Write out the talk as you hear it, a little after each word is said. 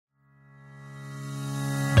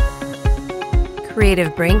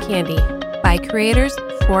Creative Brain Candy by creators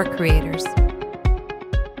for creators.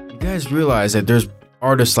 You guys realize that there's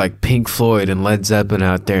artists like Pink Floyd and Led Zeppelin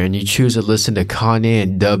out there, and you choose to listen to Kanye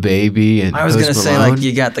and DaBaby and I was Post going to say, Malone? like,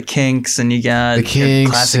 you got the Kinks and you got The Kinks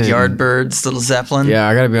classic and- Yardbirds, Little Zeppelin. Yeah,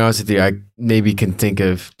 I gotta be honest with you. I maybe can think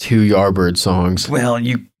of 2 Yardbird songs. Well,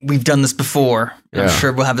 we've done this before. Yeah. I'm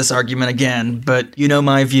sure we'll have this argument again, but you know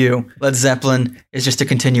my view. Led Zeppelin is just a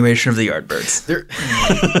continuation of the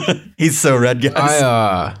Yardbirds. He's so red,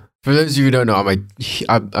 guys. For those of you who don't know, I'm a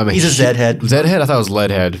He's a Zed-head. Zed-head? I thought it was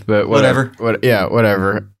Leadhead, but whatever.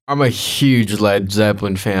 Whatever. I'm a huge Led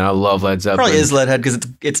Zeppelin fan. I love Led Zeppelin. Probably is Leadhead because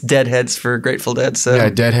it's Deadheads for Grateful Dead. So Yeah,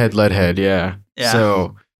 Deadhead, Leadhead, yeah.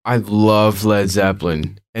 So I love Led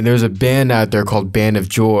Zeppelin. And there's a band out there called Band of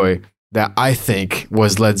Joy that I think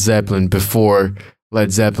was Led Zeppelin before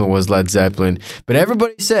Led Zeppelin was Led Zeppelin. But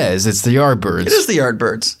everybody says it's the Yardbirds. it is the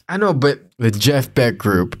Yardbirds. I know, but the Jeff Beck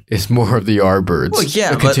group is more of the Yardbirds. Well,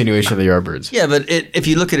 yeah, a but- continuation of the Yardbirds. Yeah, but if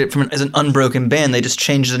you look at it as an unbroken band, they just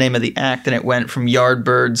changed the name of the act and it went from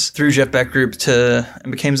Yardbirds through Jeff Beck Group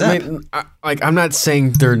and became Zepp. I mean, I'm not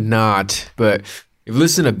saying they're not, but if you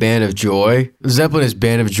listen to Band of Joy, Zeppelin is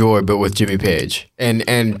Band of Joy, but with Jimmy Page. And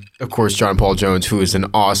of course, John Paul Jones, who is an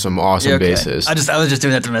awesome Yeah, okay. bassist. I was just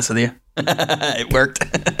doing that to mess with you. It worked.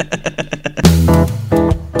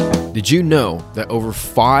 Did you know that over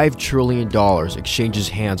 $5 trillion exchanges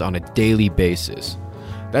hands on a daily basis?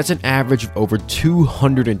 That's an average of over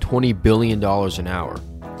 $220 billion an hour.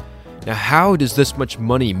 Now, how does this much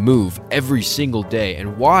money move every single day,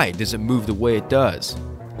 and why does it move the way it does?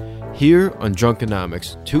 Here on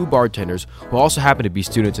Drunkenomics, 2 bartenders who also happen to be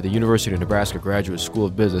students at the University of Nebraska Graduate School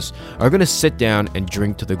of Business are going to sit down and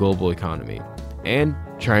drink to the global economy and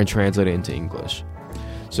try and translate it into English.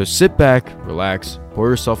 So sit back, relax, pour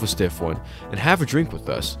yourself a stiff one, and have a drink with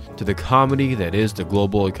us to the comedy that is the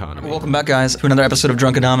global economy. Welcome back, guys, to another episode of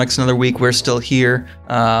Drunkenomics. Another week, we're still here.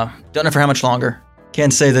 Don't know for how much longer.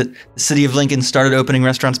 Can't say that the city of Lincoln started opening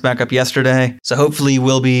restaurants back up yesterday, so hopefully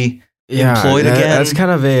we'll be employed again. That's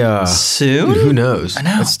kind of a soon. Who knows? I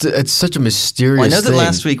know. It's such a mysterious. Well, I know that thing,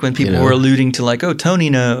 last week when people were alluding to like, oh, Tony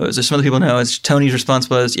knows, or some other people know, it's Tony's response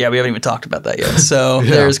was, yeah, we haven't even talked about that yet. So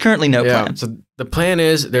Yeah. there's currently no plan. So the plan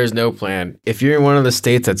is there's no plan. If you're in one of the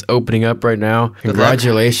states that's opening up right now,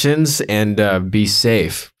 congratulations and be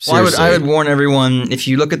safe. Well, Seriously. I would warn everyone, if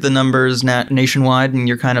you look at the numbers nationwide and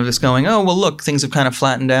you're kind of just going, oh, well, look, things have kind of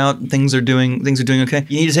flattened out. Things are doing okay.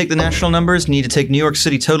 You need to take the national numbers. You need to take New York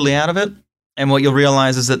City totally out of it. And what you'll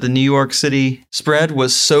realize is that the New York City spread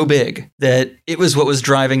was so big that it was what was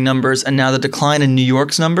driving numbers. And now the decline in New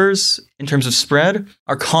York's numbers in terms of spread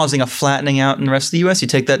are causing a flattening out in the rest of the U.S. You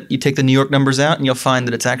take the New York numbers out and you'll find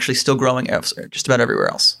that it's actually still growing elsewhere, just about everywhere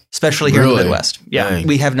else, especially here in the Really? Midwest. Yeah, Dang.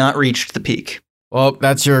 we have not reached the peak. Well,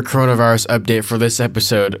 that's your coronavirus update for this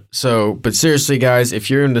episode. So, but seriously, guys, if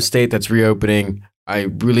you're in the state that's reopening, I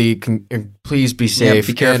really please be safe.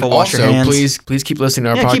 be careful, And wash your also, hands. please keep listening to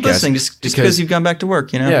our podcast. Keep listening just because you've gone back to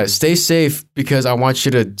work, you know? Yeah, stay safe because I want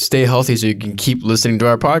you to stay healthy so you can keep listening to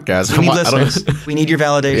our podcast. We need I don't- listeners. We need your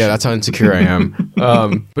validation. Yeah, that's how insecure I am.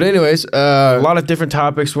 But anyways, a lot of different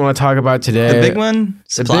topics we want to talk about today. The big one,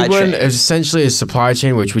 The supply big chain. one is essentially a supply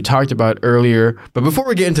chain, which we talked about earlier. But before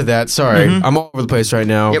we get into that, sorry, I'm all over the place right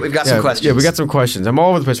now. Yeah, we've got some questions. Yeah, we got some questions. I'm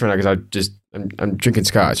all over the place right now because I'm drinking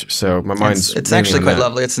scotch, so my mind's. It's mainly actually on quite that.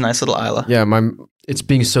 lovely. It's a nice little Isla. Yeah, it's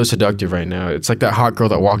being so seductive right now. It's like that hot girl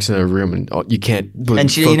that walks into a room and you can't. And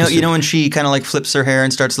she, focus you know when she kind of like flips her hair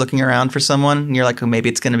and starts looking around for someone, and you're like, oh, maybe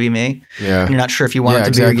it's going to be me. Yeah. And you're not sure if you want Yeah,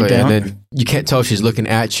 it to be or you exactly. don't. And then you can't tell if she's looking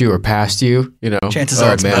at you or past you. You know, Chances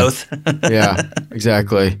are it's both. Yeah,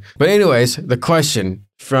 exactly. But anyways, the question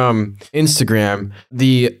from Instagram,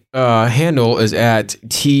 the handle is at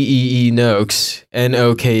TEENOKS,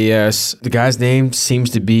 NOKS. The guy's name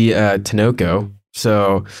seems to be Tanoko.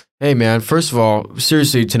 So, hey man, first of all,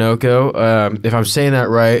 seriously, Tanoko, if I'm saying that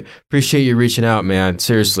right, appreciate you reaching out, man.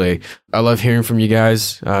 Seriously, I love hearing from you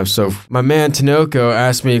guys. So my man Tanoko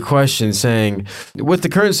asked me a question saying, with the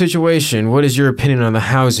current situation, what is your opinion on the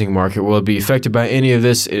housing market? Will it be affected by any of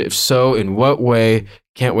this? If so, in what way?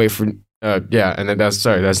 Can't wait for... yeah, and then that's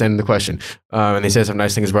the end of the question. And they said some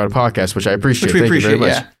nice things about a podcast, which I appreciate. Which we Thank you appreciate,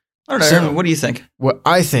 very much. yeah. I don't know, So- Aaron, what do you think? What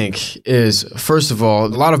I think is, first of all, a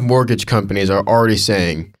lot of mortgage companies are already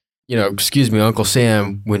saying, excuse me, Uncle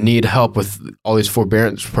Sam would need help with all these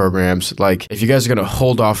forbearance programs. Like, if you guys are going to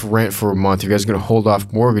hold off rent for a month, if you guys are going to hold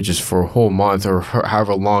off mortgages for a whole month or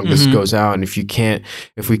however long this goes out, and if we can't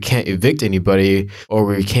evict anybody or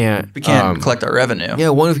we can't collect our revenue. Yeah,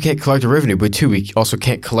 one, if we can't collect our revenue, but two, we also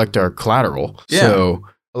can't collect our collateral. Yeah. So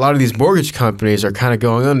a lot of these mortgage companies are kind of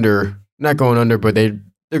not going under, but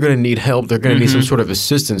they're going to need help. They're going to need some sort of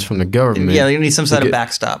assistance from the government. Yeah, they need some sort of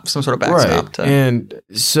backstop. Right. And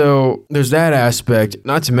so there's that aspect,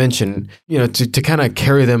 not to mention, to kind of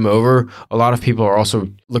carry them over. A lot of people are also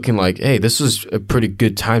looking like, hey, this is a pretty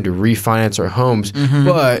good time to refinance our homes.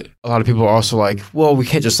 But a lot of people are also like, well, we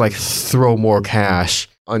can't just like throw more cash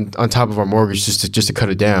on top of our mortgage just to cut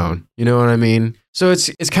it down. You know what I mean? So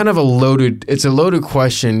it's kind of a loaded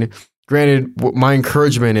question. Granted, my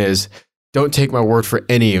encouragement is don't take my word for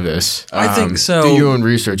any of this. I think so. Do your own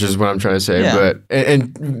research is what I'm trying to say. Yeah. But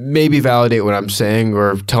and maybe validate what I'm saying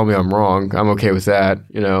or tell me I'm wrong. I'm okay with that,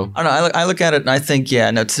 I don't know. I look at it and I think,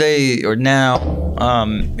 today or now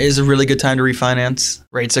is a really good time to refinance.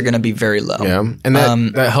 Rates are going to be very low. Yeah, and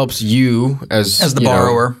that helps you as the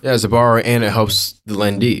borrower. As a borrower, and it helps the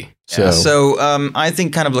lendee. So I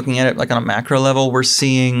think kind of looking at it like on a macro level, we're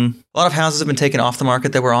seeing a lot of houses have been taken off the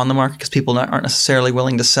market that were on the market because people aren't necessarily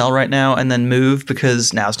willing to sell right now and then move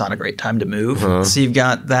because now's not a great time to move. So you've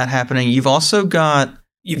got that happening. You've also got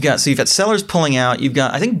you've got sellers pulling out.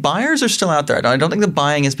 I think buyers are still out there. I don't think the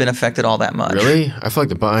buying has been affected all that much. Really? I feel like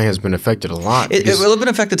the buying has been affected a lot. It will have been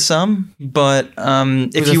affected some, but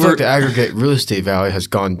if you the aggregate real estate value has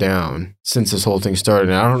gone down since this whole thing started.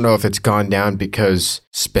 And I don't know if it's gone down because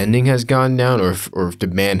spending has gone down or if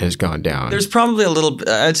demand has gone down. There's probably a little,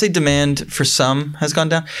 I'd say demand for some has gone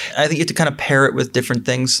down. I think you have to kind of pair it with different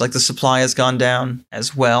things. Like the supply has gone down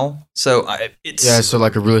as well. So so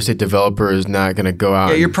like a real estate developer is not going to go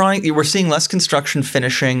out. Yeah, we're seeing less construction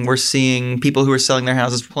finishing. We're seeing people who are selling their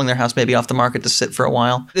houses, pulling their house maybe off the market to sit for a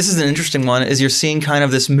while. This is an interesting one, is you're seeing kind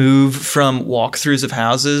of this move from walkthroughs of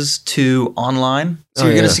houses to online. So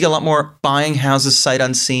you're going to see a lot more buying houses sight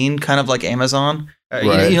unseen, kind of like Amazon. Right.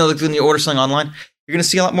 Like when you order something online, you're going to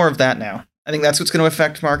see a lot more of that now. I think that's what's going to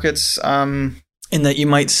affect markets in that you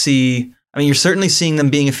might see... you're certainly seeing them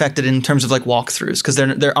being affected in terms of like walkthroughs because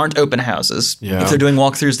there aren't open houses. Yeah. If they're doing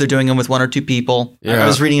walkthroughs, they're doing them with one or two people. Yeah. I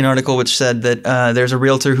was reading an article which said that there's a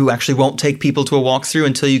realtor who actually won't take people to a walkthrough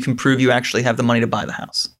until you can prove you actually have the money to buy the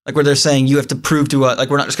house. Like where they're saying you have to prove to us, like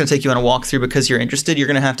we're not just going to take you on a walkthrough because you're interested. You're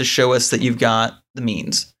going to have to show us that you've got the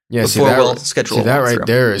means. Yeah, we'll schedule. See, that right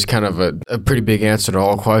there is kind of a pretty big answer to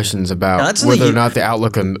all questions about whether or not the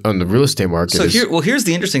outlook on the real estate market is. Here's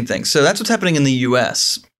the interesting thing. So that's what's happening in the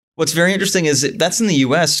U.S. What's very interesting is that's in the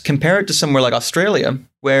U.S. Compare it to somewhere like Australia,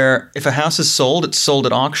 where if a house is sold, it's sold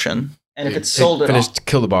at auction, and if it's sold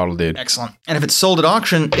kill the bottle, dude. Excellent. And if it's sold at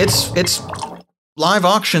auction, it's live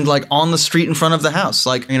auctioned like on the street in front of the house.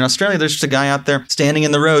 Like in Australia, there's just a guy out there standing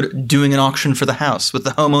in the road doing an auction for the house with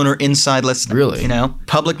the homeowner inside listening. Really?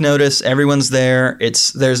 Public notice, everyone's there.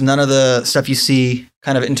 There's none of the stuff you see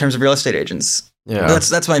kind of in terms of real estate agents. Yeah,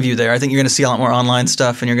 that's my view there. I think you're going to see a lot more online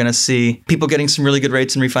stuff, and you're going to see people getting some really good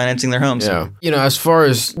rates and refinancing their homes. Yeah, as far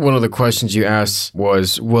as one of the questions you asked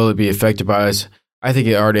was, will it be affected by this? I think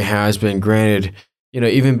it already has been. Granted,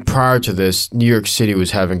 even prior to this, New York City was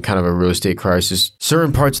having kind of a real estate crisis.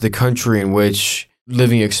 Certain parts of the country in which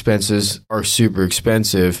living expenses are super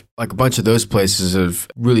expensive, like a bunch of those places have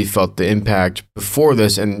really felt the impact before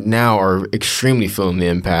this and now are extremely feeling the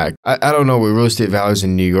impact. I don't know what real estate values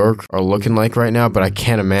in New York are looking like right now, but I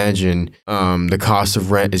can't imagine the cost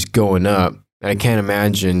of rent is going up. And I can't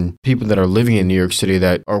imagine people that are living in New York City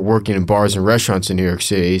that are working in bars and restaurants in New York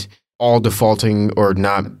City all defaulting or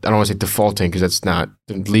not. I don't want to say defaulting because that's not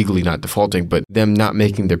legally not defaulting, but them not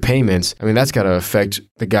making their payments. That's got to affect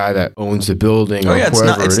the guy that owns the building or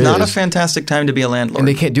whoever it's not a fantastic time to be a landlord. And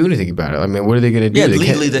they can't do anything about it. What are they going to do? Yeah,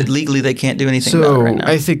 legally they can't do anything about it right now.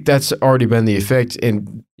 I think that's already been the effect.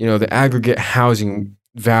 And, the aggregate housing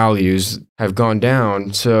values have gone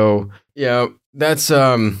down. So, that's...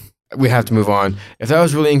 we have to move on. If that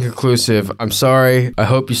was really inconclusive, I'm sorry. I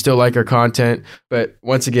hope you still like our content. But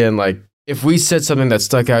once again, if we said something that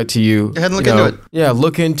stuck out to you, go ahead and look into it. Yeah,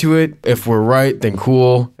 look into it. If we're right, then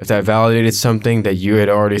cool. If that validated something that you had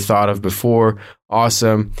already thought of before,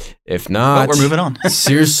 awesome. If not, we're moving on.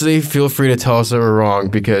 Seriously, feel free to tell us that we're wrong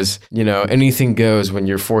because, anything goes when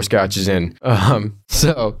your 4 scotch is in.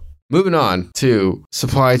 So moving on to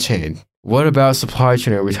supply chain. What about supply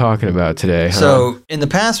chain are we talking about today? Huh? So in the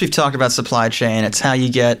past, we've talked about supply chain. It's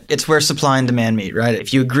it's where supply and demand meet, right?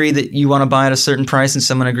 If you agree that you want to buy at a certain price and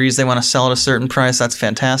someone agrees they want to sell at a certain price, that's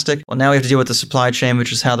fantastic. Well, now we have to deal with the supply chain,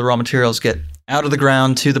 which is how the raw materials get out of the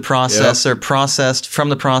ground to the processor, processed, from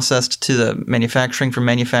the processed to the manufacturing, from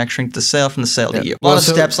manufacturing to the sale, from the sale to you. A lot of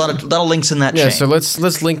steps, a lot of links in that chain. Yeah, so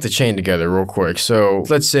let's link the chain together real quick. So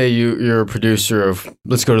let's say you're a producer of,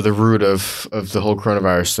 let's go to the root of the whole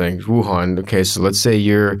coronavirus thing, Wuhan. Okay, so let's say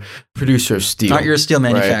you're a producer of steel. Not you're a steel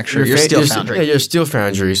manufacturer, you're a steel foundry. Yeah, you're a steel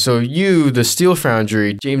foundry. So you, the steel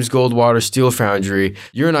foundry, James Goldwater Steel Foundry,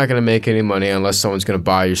 you're not going to make any money unless someone's going to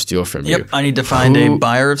buy your steel from you. Yep, I need to find a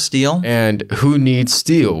buyer of steel. And who needs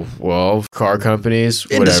steel? Well, car companies,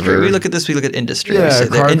 industry. whatever. We look at this, we look at industry. Yeah,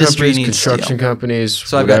 car industry companies, needs construction steel. companies,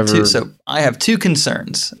 So whatever. I've got two. So I have two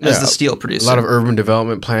concerns as the steel producer. A lot of urban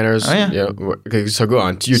development planners. Oh, yeah. Okay, so go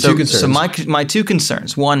on. Your two concerns. So my two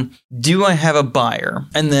concerns. One, do I have a buyer?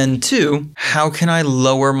 And then two, how can I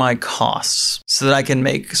lower my costs so that I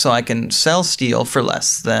can sell steel for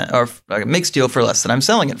less than, or I can make steel for less than I'm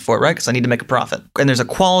selling it for, right? Because I need to make a profit. And there's a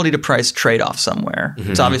quality to price trade-off somewhere.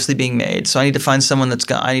 It's obviously being made. So I need to find someone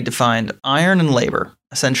I need to find iron and labor,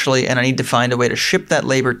 essentially, and I need to find a way to ship that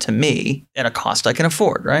labor to me at a cost I can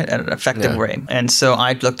afford, right? At an effective rate. And so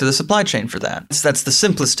I look to the supply chain for that. So that's the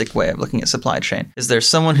simplistic way of looking at supply chain. Is there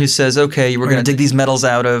someone who says, okay, we're going to dig these metals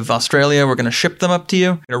out of Australia, we're going to ship them up to you,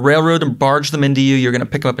 we're going to railroad and barge them into you, you're going to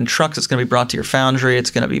pick them up in trucks, it's going to be brought to your foundry,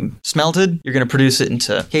 it's going to be smelted, you're going to produce it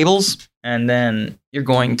into cables, and then you're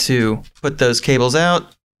going to put those cables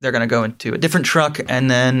out, they're going to go into a different truck, and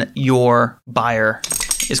then your buyer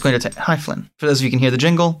is going to take... Hi, Flynn. For those of you who can hear the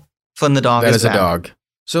jingle, Flynn the dog is back. That is a dog.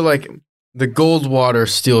 So like the Goldwater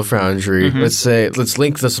Steel Foundry, let's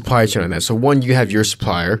link the supply chain on that. So one, you have your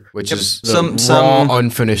supplier, which is the raw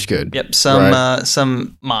unfinished good. Yep,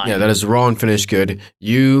 some mine. Yeah, that is raw unfinished good.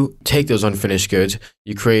 You take those unfinished goods,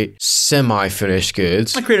 you create semi-finished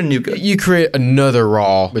goods. I create a new good. You create another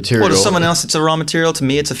raw material. Well, to someone else, it's a raw material. To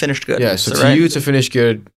me, it's a finished good. Yeah, so to you, it's a finished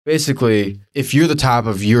good. Basically, if you're the top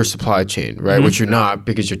of your supply chain, right, which you're not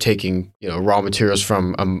because you're taking raw materials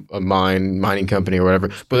from a mining company or whatever.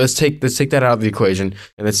 But let's take that out of the equation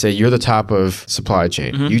and let's say you're the top of supply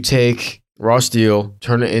chain. You take raw steel,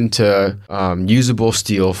 turn it into usable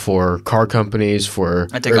steel for car companies, for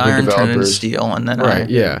I take urban iron, developers. turn it into steel, and then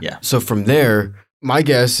Yeah. So from there, my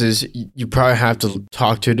guess is you probably have to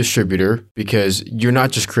talk to a distributor because you're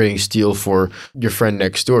not just creating steel for your friend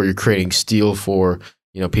next door. You're creating steel for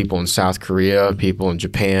people in South Korea, people in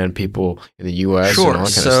Japan, people in the U.S. Sure. And all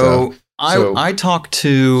that kind of stuff. I talk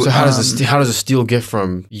to. So how does a steel get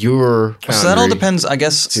from your foundry? So that all depends. I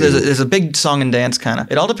guess there's a big song and dance kind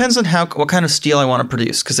of. It all depends on what kind of steel I want to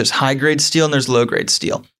produce because there's high grade steel and there's low grade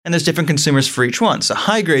steel, and there's different consumers for each one. So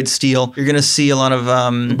high grade steel, you're going to see a lot of.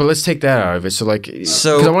 But let's take that out of it. So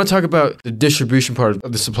because I want to talk about the distribution part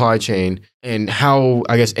of the supply chain and how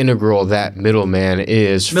I guess integral that middleman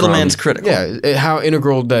is. Middleman's critical. Yeah, how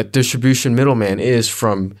integral that distribution middleman is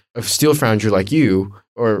from a steel foundry like you.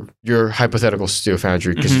 Or your hypothetical steel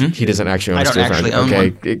foundry, because he doesn't actually own a steel foundry.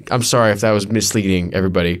 One. I'm sorry if that was misleading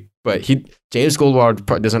everybody, but James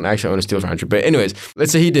Goldwater doesn't actually own a steel foundry. But anyways,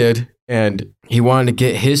 let's say he did, and he wanted to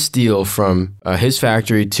get his steel from his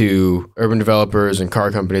factory to urban developers and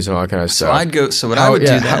car companies and all that kind of stuff. I would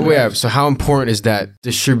do that. So how important is that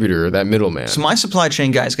distributor, that middleman? So my supply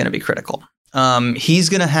chain guy is going to be critical. He's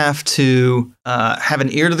going to have to have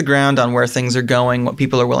an ear to the ground on where things are going, what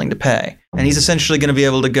people are willing to pay. And he's essentially going to be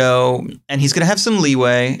able to go, and he's going to have some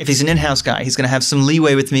leeway. If he's an in-house guy, he's going to have some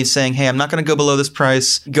leeway with me saying, hey, I'm not going to go below this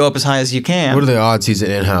price. Go up as high as you can. What are the odds he's an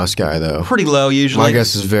in-house guy, though? Pretty low, usually. My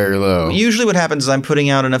guess is very low. Usually what happens is I'm putting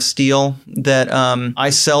out enough steel that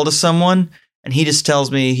I sell to someone, and he just tells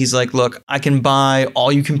me, he's like, look, I can buy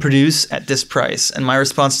all you can produce at this price. And my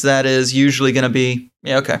response to that is usually going to be,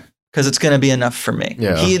 yeah, okay. Because it's going to be enough for me.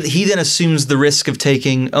 Yeah. He then assumes the risk of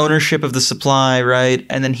taking ownership of the supply, right?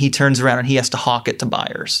 And then he turns around and he has to hawk it to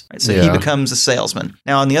buyers. Right? So he becomes a salesman.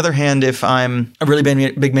 Now, on the other hand, if I'm a really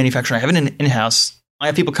big manufacturer, I have an in-house, I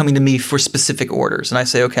have people coming to me for specific orders. And I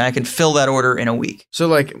say, okay, I can fill that order in a week.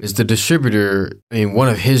 So is the distributor, one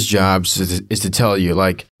of his jobs is to tell you,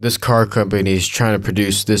 this car company is trying to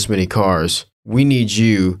produce this many cars. We need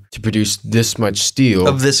you to produce this much steel.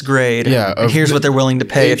 Of this grade. Yeah. And here's what they're willing to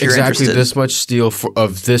pay if you're interested. Exactly this much steel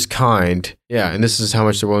of this kind. Yeah, and this is how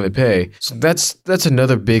much they're willing to pay. So that's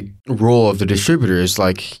another big role of the distributor is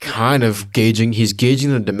kind of gauging. He's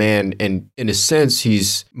gauging the demand, and in a sense,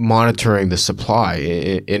 he's monitoring the supply,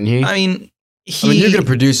 isn't he? You're going to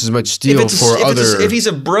produce as much steel if he's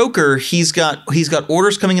a broker, he's got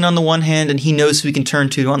orders coming in on the one hand, and he knows who he can turn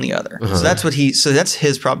to on the other. So that's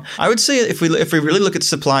his problem. I would say if we really look at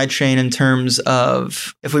supply chain in terms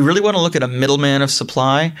of if we really want to look at a middleman of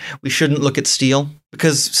supply, we shouldn't look at steel.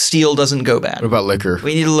 because steel doesn't go bad. What about liquor?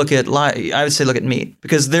 We need to look at I would say look at meat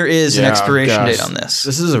because there is an expiration date on this.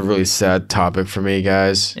 This is a really sad topic for me,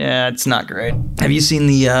 guys. Yeah, it's not great. Have you seen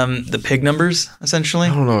the pig numbers essentially?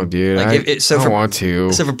 I don't know, dude. Like I don't want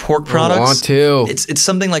to. So for pork products, I want to. It's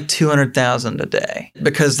something like 200,000 a day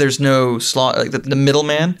because there's no slaughter. Like the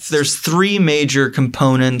middleman. There's 3 major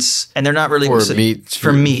components, and they're not really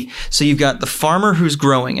for meat. So you've got the farmer who's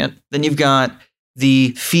growing it. Then you've got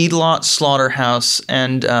the feedlot, slaughterhouse,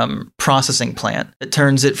 and processing plant that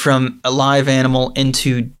turns it from a live animal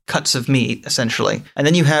into cuts of meat, essentially. And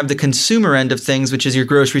then you have the consumer end of things, which is your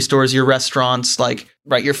grocery stores, your restaurants, like,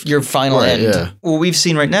 right, your final end. Yeah. What we've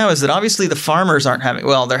seen right now is that obviously the farmers aren't having,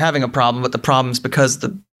 well, they're having a problem, but the problem's because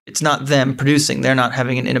it's not them producing. They're not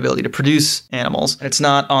having an inability to produce animals. And it's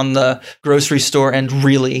not on the grocery store end,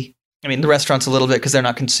 really. I mean, the restaurants a little bit because they're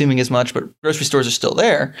not consuming as much, but grocery stores are still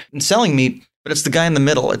there and selling meat. But it's the guy in the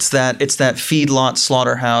middle. It's that feedlot,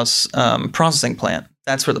 slaughterhouse, processing plant.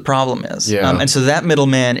 That's where the problem is. Yeah. And so that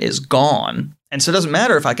middleman is gone. And so it doesn't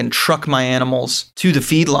matter if I can truck my animals to the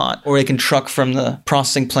feedlot or I can truck from the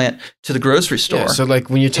processing plant to the grocery store. Yeah, so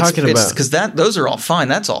like when you're talking about... Because those are all fine.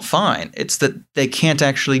 That's all fine. It's that they can't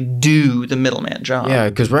actually do the middleman job. Yeah,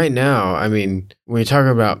 because right now, I mean, when you're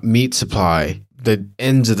talking about meat supply, the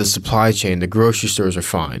ends of the supply chain, the grocery stores are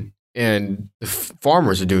fine. And the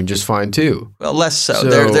farmers are doing just fine too. Well, less so.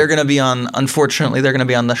 They're going to be unfortunately, they're going to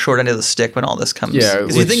be on the short end of the stick when all this comes. Yeah.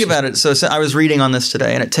 Because you think about it. So I was reading on this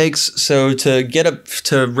today, and it takes,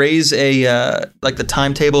 to raise like the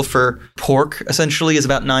timetable for pork essentially is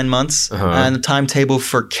about 9 months. And the timetable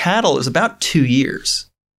for cattle is about 2 years.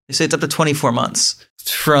 They say it's up to 24 months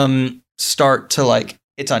from start to like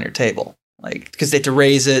it's on your table. Like, because they have to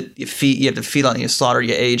raise it, you have to feed on it, you slaughter,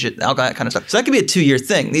 you age it, all that kind of stuff. So that could be a 2-year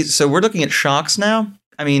thing. So we're looking at shocks now.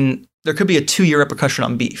 I mean, there could be a 2-year repercussion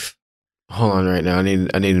on beef. Hold on right now. I need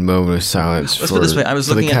a moment of silence Let's put it this way.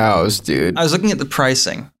 for the cows, dude. I was looking at the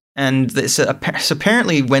pricing. And they said, so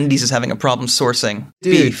apparently Wendy's is having a problem sourcing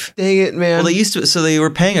beef. Dang it, man. Well, they were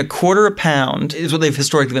paying $0.25 a pound, is what they've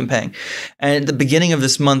historically been paying. And at the beginning of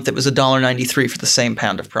this month, it was $1.93 for the same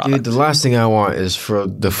pound of product. Dude, the last thing I want is for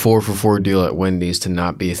the 4-for-4 deal at Wendy's to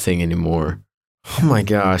not be a thing anymore. Oh my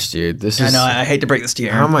gosh, dude. I know, I hate to break this to you,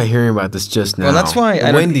 Aaron. How am I hearing about this just now? Well, that's why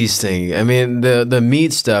the Wendy's thing. I mean, the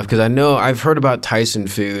meat stuff, because I know I've heard about Tyson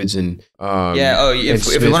Foods and if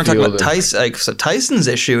we want to talk about Tyson, so Tyson's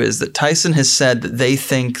issue is that Tyson has said that they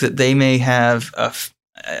think that they may have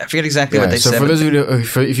I forget exactly what they said. So for those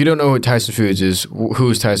if you don't know what Tyson Foods is, who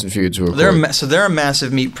is Tyson Foods? They're a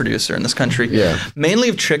massive meat producer in this country. Yeah, mainly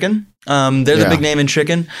of chicken. They're the big name in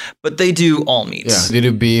chicken, but they do all meats. Yeah, they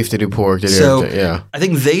do beef, they do pork, they do everything. Yeah, I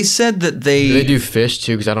think they said that they do fish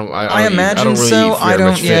too. Because I imagine really so. Eat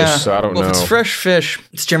very much fish, so I don't know. If it's fresh fish,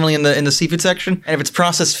 it's generally in the seafood section, and if it's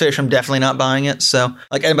processed fish, I'm definitely not buying it. So,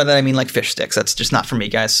 like, and by that I mean like fish sticks. That's just not for me,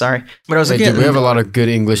 guys. Sorry. But I was looking at, we have a lot of good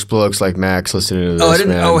English blokes like Max listening to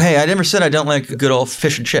this. I never said I don't like good old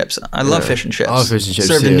fish and chips. I love fish and chips. I love fish and chips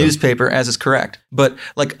served too. in newspaper, as is correct. But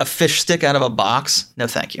like a fish stick out of a box, no,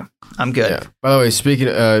 thank you. I'm good. Yeah. By the way, speaking,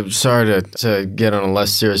 sorry to get on a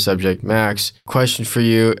less serious subject, Max. Question for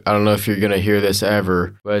you. I don't know if you're gonna hear this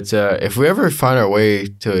ever, but if we ever find our way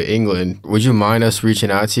to England, would you mind us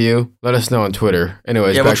reaching out to you? Let us know on Twitter.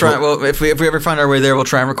 Anyways, yeah, we'll try. Well, if we ever find our way there, we'll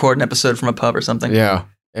try and record an episode from a pub or something. Yeah.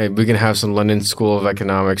 Hey, we can have some London School of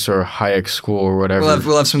Economics or Hayek School or whatever.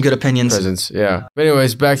 We'll have some good opinions. Presence, yeah. But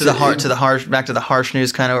anyways, back to the harsh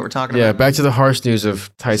news, kind of what we're talking about. Yeah, back to the harsh news of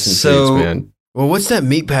Tyson Foods, man. Well, what's that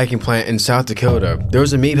meatpacking plant in South Dakota? There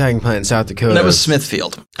was a meatpacking plant in South Dakota. That was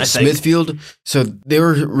Smithfield, I think. Smithfield? So they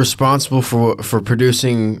were responsible for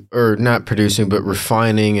producing, or not producing, but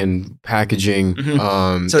refining and packaging.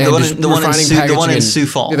 Mm-hmm. So the one in Sioux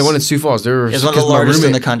Falls. Yeah, the one in Sioux Falls. It's one of the largest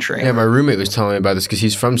in the country. Yeah, my roommate was telling me about this because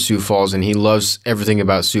he's from Sioux Falls and he loves everything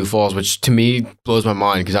about Sioux Falls, which to me blows my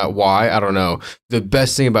mind because why? I don't know. The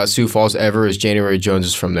best thing about Sioux Falls ever is January Jones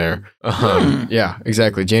is from there. Yeah,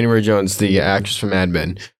 exactly. January Jones, the actress from Mad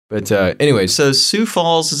Men. But anyways. So Sioux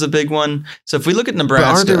Falls is a big one. So if we look at Nebraska.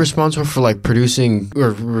 But aren't they responsible for like producing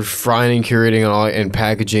or refining, curating and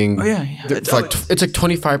packaging? Oh, yeah. It's like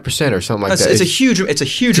 25% or something like that. It's a huge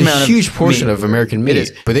amount of huge portion of American meat. It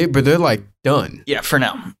is. But they're like done. Yeah, for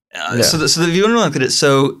now. So if you want to look at it,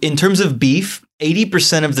 so in terms of beef,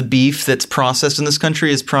 80% of the beef that's processed in this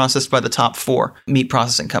country is processed by the top 4 meat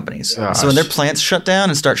processing companies. Gosh. So when their plants shut down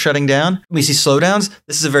and start shutting down, we see slowdowns.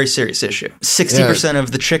 This is a very serious issue. 60%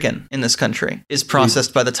 of the chicken in this country is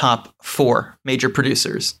processed by the top 4 major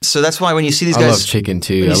producers. So that's why when you see these guys, I love chicken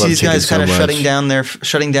too. when you I see love these chicken guys so kind of much.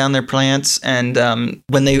 shutting down their plants, and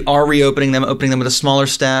when they are reopening them, opening them with a smaller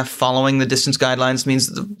staff, following the distance guidelines means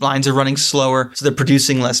that the lines are running slower, so they're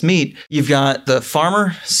producing less meat. You've got the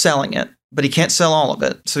farmer selling it, but he can't sell all of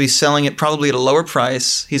it. So he's selling it probably at a lower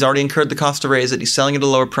price. He's already incurred the cost to raise it. He's selling it at a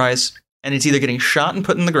lower price, and it's either getting shot and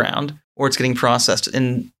put in the ground, or it's getting processed.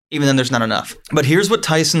 And even then, there's not enough. But here's what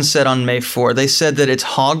Tyson said on May 4. They said that its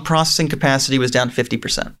hog processing capacity was down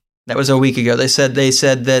 50%. That was a week ago. They said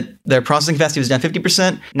that their processing capacity was down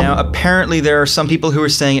 50%. Now, apparently, there are some people who are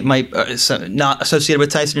saying it might not associated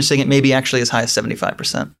with Tyson. Are saying it may be actually as high as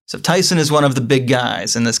 75%. So Tyson is one of the big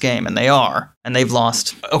guys in this game, and they are, and they've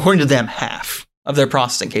lost, according to them, half of their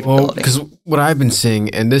processing capability. Well, because what I've been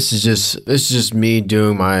seeing, and this is just me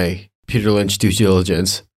doing my Peter Lynch due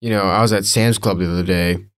diligence. You know, I was at Sam's Club the other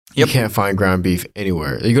day. You can't find ground beef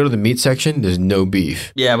anywhere. You go to the meat section, there's no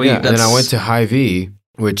beef. Yeah, and then I went to Hy-Vee,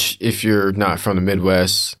 which if you're not from the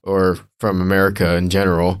Midwest or from America in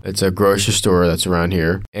general, it's a grocery store that's around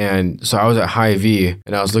here. And so I was at Hy-Vee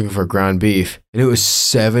and I was looking for ground beef, and it was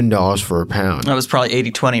 $7 for a pound. That was probably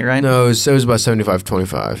 80-20, right? No, it was about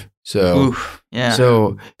 75-25. So, oof, yeah.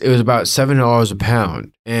 So it was about $7 a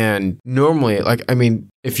pound. And normally, like, I mean,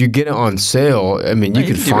 if you get it on sale, I mean, you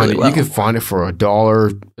could find it. You could find it for $1,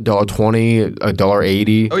 $1.20,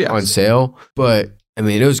 $1.80 on sale. But I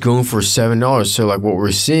mean, it was going for $7. So like what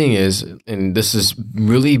we're seeing is, and this is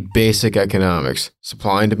really basic economics,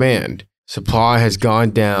 supply and demand. Supply has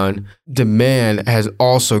gone down. Demand has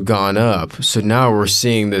also gone up. So now we're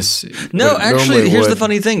seeing this. No, actually, here's the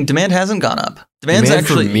funny thing. Demand hasn't gone up. Demand's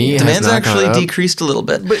actually decreased a little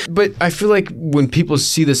bit. But I feel like when people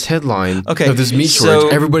see this headline of this meat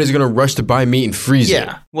shortage, everybody's going to rush to buy meat and freeze it.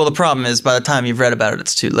 Yeah. Well, the problem is by the time you've read about it,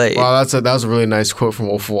 it's too late. Wow, that was a really nice quote from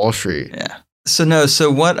Wolf of Wall Street. Yeah.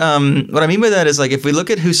 So what I mean by that is, like, if we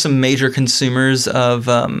look at who some major consumers of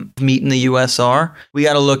meat in the U.S. are, we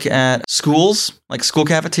got to look at schools, like school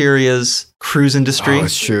cafeterias, cruise industry. Oh,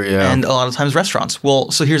 that's true, yeah. And a lot of times restaurants. Well,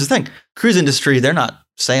 so here's the thing. Cruise industry, they're not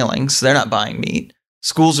sailing, so they're not buying meat.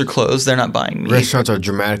 Schools are closed, they're not buying meat. Restaurants are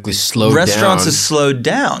dramatically slowed down. Restaurants is slowed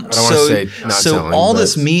down. I don't want to say not selling. So all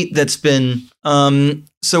this meat that's been...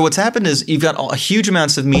 so what's happened is you've got huge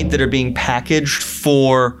amounts of meat that are being packaged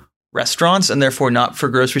for restaurants and therefore not for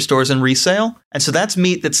grocery stores and resale. And so that's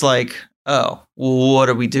meat that's like, oh, what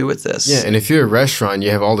do we do with this? Yeah, and if you're a restaurant,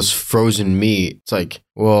 you have all this frozen meat. It's like,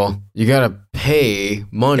 well, you got to pay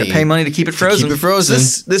money. To keep it frozen.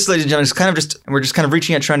 This, ladies and gentlemen, is kind of we're just kind of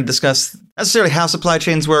reaching out trying to discuss not necessarily how supply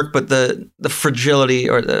chains work, but the fragility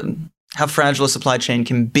or how fragile a supply chain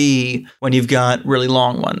can be when you've got really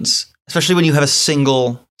long ones, especially when you have a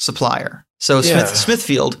single supplier. So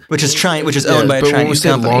Smithfield, which is owned by a Chinese company. When we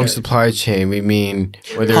say long supply chain, we mean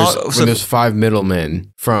when there's 5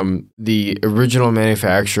 middlemen from the original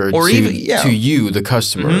manufacturer to you, the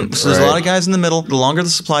customer. Mm-hmm. So there's a lot of guys in the middle. The longer the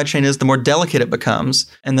supply chain is, the more delicate it becomes.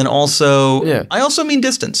 And then also, I also mean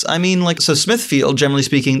distance. I mean, like, so Smithfield, generally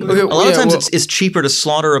speaking, a lot of times it's cheaper to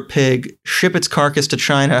slaughter a pig, ship its carcass to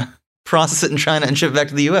China, process it in China, and ship it back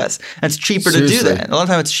to the U.S. And it's cheaper to do that. A lot of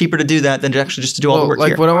times it's cheaper to do that than just to do all the work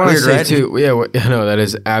here. What I want to say too, that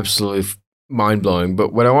is absolutely mind-blowing.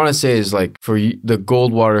 But what I want to say is, like, for the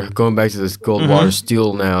Goldwater, going back to this Goldwater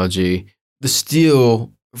steel analogy, the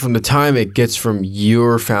steel, from the time it gets from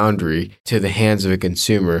your foundry to the hands of a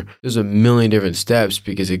consumer, there's a million different steps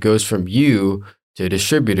because it goes from you to a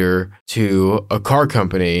distributor, to a car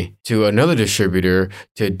company, to another distributor,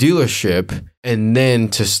 to a dealership, and then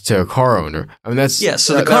to a car owner. I mean, that's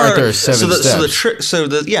So the car. Right there are 7 steps.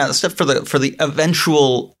 The step for the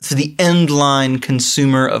eventual, for the end line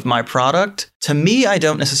consumer of my product. To me, I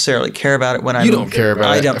don't necessarily care about it when I. You don't care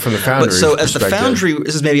about it from the foundry. But so as the foundry,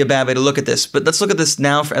 this is maybe a bad way to look at this, but let's look at this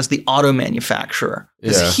now as the auto manufacturer,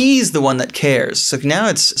 because he's the one that cares. So now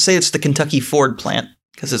it's the Kentucky Ford plant.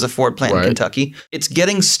 Because there's a Ford plant in Kentucky. It's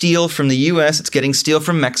getting steel from the U.S., it's getting steel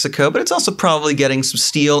from Mexico, but it's also probably getting some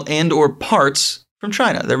steel and or parts from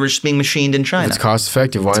China. They're just being machined in China. It's cost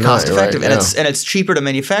effective. Why not? It's cost effective, and it's cheaper to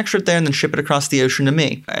manufacture it there and then ship it across the ocean to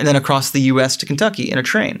me, and then across the U.S. to Kentucky in a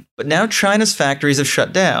train. But now China's factories have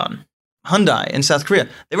shut down. Hyundai in South Korea,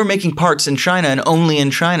 they were making parts in China and only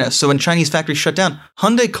in China. So when Chinese factories shut down,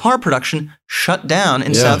 Hyundai car production shut down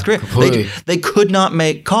in South Korea. They could not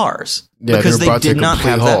make cars because they did not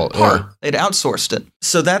have that part. They'd outsourced it.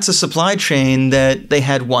 So that's a supply chain that they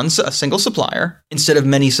had a single supplier instead of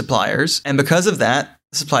many suppliers. And because of that,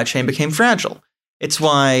 the supply chain became fragile. It's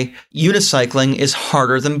why unicycling is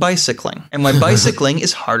harder than bicycling, and why bicycling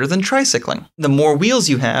is harder than tricycling. The more wheels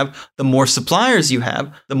you have, the more suppliers you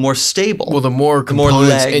have, the more stable. Well, the more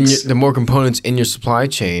components in your supply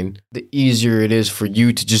chain, the easier it is for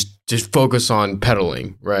you to just focus on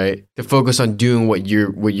pedaling, right? To focus on doing what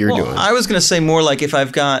you're doing. I was going to say more like if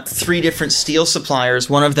I've got 3 different steel suppliers,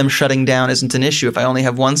 one of them shutting down isn't an issue. If I only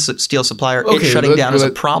have one steel supplier, it shutting down is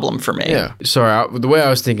a problem for me. Yeah. Sorry, the way I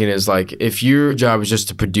was thinking is like if your job is just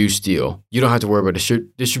to produce steel, you don't have to worry about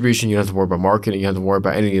distribution, you don't have to worry about marketing, you don't have to worry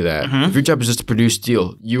about any of that. If your job is just to produce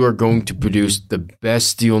steel, you are going to produce the best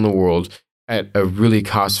steel in the world at a really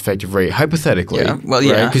cost-effective rate, hypothetically. Yeah, well,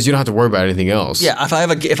 yeah, because you don't have to worry about anything else. Yeah, if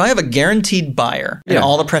I have a guaranteed buyer and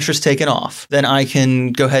all the pressure's taken off, then I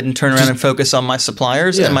can go ahead and turn around and focus on my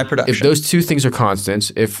suppliers and my production. If those two things are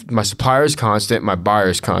constants, if my supplier is constant, my buyer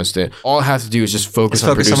is constant, all I have to do is just focus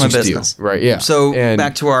on producing my steel. business. Right? Yeah. So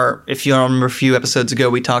back to if you remember a few episodes ago,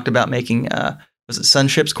 we talked about making. Was it sun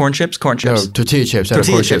chips, corn chips? Corn chips. No, tortilla chips.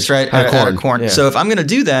 Tortilla chips, right? Out of corn. Yeah. So if I'm going to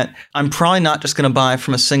do that, I'm probably not just going to buy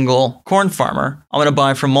from a single corn farmer. I'm going to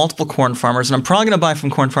buy from multiple corn farmers, and I'm probably going to buy from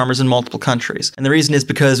corn farmers in multiple countries. And the reason is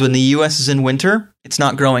because when the U.S. is in winter, it's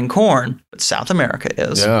not growing corn, but South America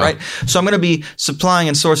is, right? So I'm going to be supplying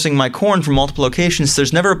and sourcing my corn from multiple locations.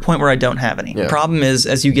 There's never a point where I don't have any. The problem is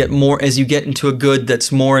as you get into a good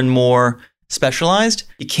that's more and more specialized,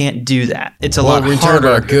 you can't do that. It's a lot harder. We're talking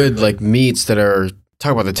about good like meats that are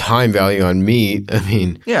talk about the time value on meat. I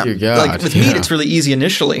mean, dear God. Like with meat, it's really easy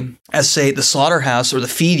initially as say the slaughterhouse or the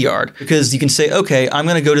feed yard, because you can say, okay, I'm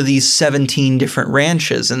going to go to these 17 different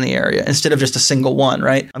ranches in the area instead of just a single one,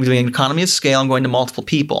 right? I'm doing an economy of scale. I'm going to multiple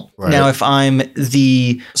people. Right. Now, if I'm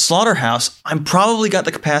the slaughterhouse, I'm probably got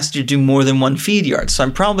the capacity to do more than one feed yard. So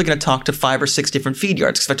I'm probably going to talk to 5 or 6 different feed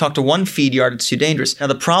yards. Because if I talk to one feed yard, it's too dangerous. Now,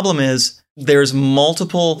 the problem is there's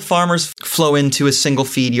multiple farmers flow into a single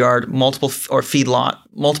feed yard, multiple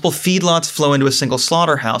feedlots flow into a single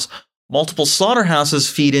slaughterhouse. Multiple slaughterhouses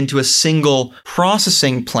feed into a single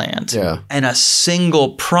processing plant. And a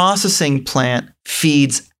single processing plant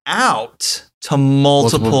feeds out to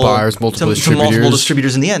multiple buyers, multiple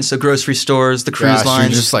distributors in the end. So grocery stores, the cruise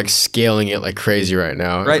lines. You're just like scaling it like crazy right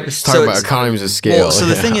now. Right. Let's talk about economies of scale. Well, so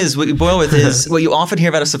the thing is, what you boil with is, what you often hear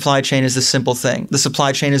about a supply chain is this simple thing. The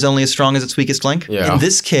supply chain is only as strong as its weakest link. In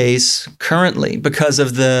this case, currently, because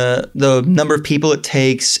of the number of people it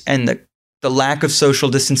takes and the lack of social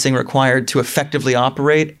distancing required to effectively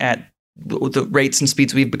operate at the rates and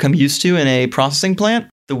speeds we've become used to in a processing plant,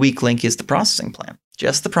 the weak link is the processing plant.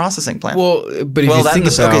 Just the processing plant. Well, but if you think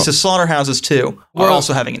about... Okay, so slaughterhouses too are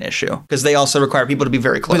also having an issue because they also require people to be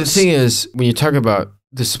very close. But the thing is, when you talk about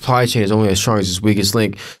the supply chain is only as strong as its weakest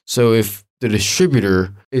link, so if the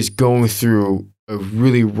distributor is going through a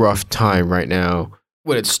really rough time right now,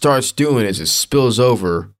 what it starts doing is it spills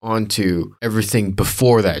over onto everything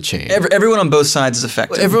before that chain. Everyone on both sides is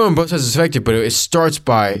affected. Well, everyone on both sides is affected, but it starts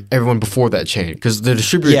by everyone before that chain because the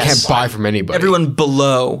distributor can't buy from anybody. Everyone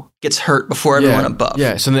below gets hurt before everyone above.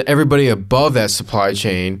 Yeah, so then everybody above that supply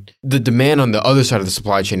chain, the demand on the other side of the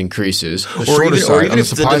supply chain increases. Or even if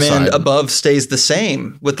the demand above stays the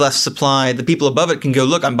same with less supply, the people above it can go,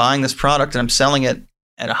 look, I'm buying this product and I'm selling it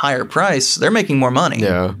at a higher price, they're making more money.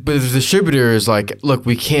 Yeah, but if the distributor is like, look,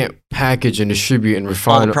 we can't package and distribute and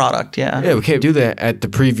refine all the product, yeah, we can't do that at the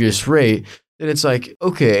previous rate, then it's like,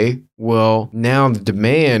 okay, well, now the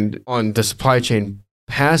demand on the supply chain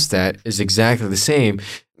past that is exactly the same.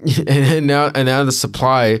 And now the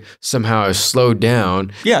supply somehow is slowed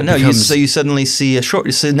down. Yeah, so you suddenly see a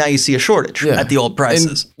shortage. So now you see a shortage at the old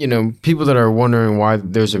prices. And, people that are wondering why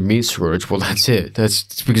there's a meat shortage, well, that's it.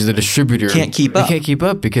 It's because the distributor can't keep up. They can't keep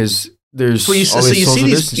up because there's you see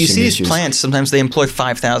these plants. Sometimes they employ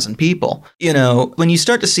 5,000 people. When you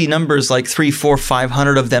start to see numbers like 300, 400,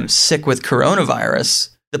 500 of them sick with coronavirus,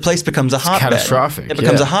 the place becomes a hotbed. Catastrophic. It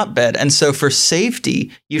becomes a hotbed. And so for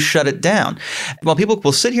safety, you shut it down. While people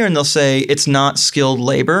will sit here and they'll say it's not skilled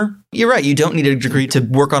labor. You're right. You don't need a degree to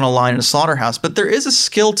work on a line in a slaughterhouse, but there is a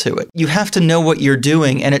skill to it. You have to know what you're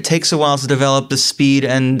doing, and it takes a while to develop the speed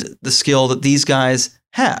and the skill that these guys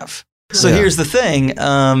have. So here's the thing.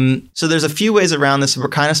 So there's a few ways around this. We're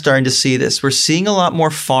kind of starting to see this. We're seeing a lot more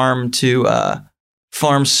farm to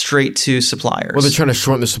farms straight to suppliers. Well, they're trying to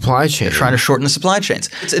shorten the supply chain. They're trying to shorten the supply chains.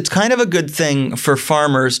 It's kind of a good thing for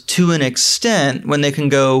farmers to an extent when they can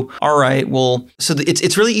go, all right, well, so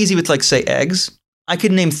it's really easy with, like, say, eggs. I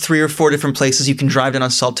could name 3 or 4 different places you can drive down on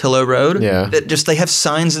Saltillo Road. Yeah. That just, they have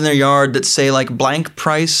signs in their yard that say, like, blank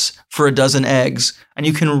price for a dozen eggs. And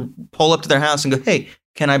you can pull up to their house and go, hey,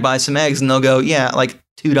 can I buy some eggs? And they'll go, yeah, like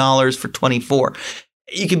 $2 for 24.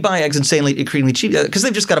 You can buy eggs extremely cheap because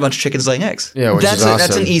they've just got a bunch of chickens laying eggs. Yeah, which is awesome.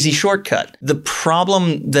 That's an easy shortcut. The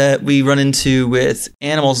problem that we run into with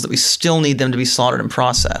animals is that we still need them to be slaughtered and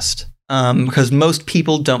processed because most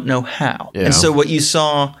people don't know how. Yeah. And so what you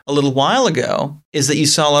saw a little while ago is that you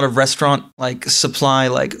saw a lot of restaurant like supply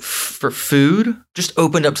like for food just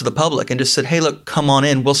opened up to the public and just said, hey, look, come on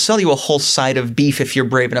in. We'll sell you a whole side of beef if you're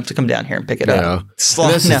brave enough to come down here and pick it up. That's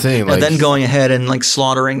the thing. Now, then going ahead and like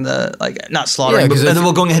slaughtering not slaughtering, but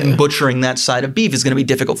then going ahead and butchering that side of beef is going to be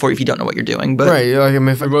difficult for you if you don't know what you're doing. But right. Like, I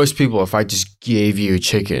mean, for most people, if I just gave you a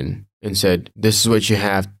chicken and said, this is what you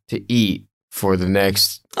have to eat for the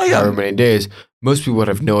next however many days, most people would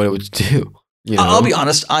have no idea what to do. You know? I'll be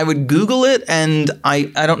honest, I would Google it, and I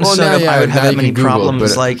don't know if I would have that many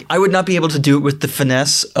problems. Like, I would not be able to do it with the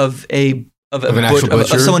finesse of an actual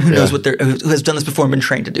butcher, of someone who knows what who has done this before and been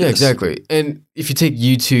trained to do this. Yeah, exactly. And if you take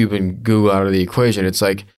YouTube and Google out of the equation, it's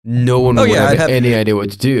like no one would have any idea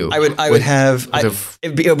what to do.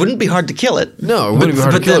 It wouldn't be hard to kill it. No, it wouldn't be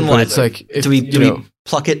hard to kill it. But it's like, do we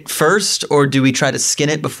pluck it first, or do we try to skin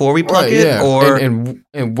it before we pluck it? Yeah. Or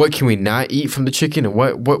and what can we not eat from the chicken, and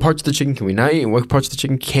what parts of the chicken can we not eat, and what parts of the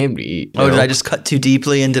chicken can we eat? Did I just cut too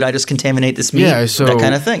deeply, and did I just contaminate this meat? Yeah, so that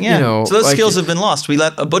kind of thing. Yeah, so those like, skills have been lost. We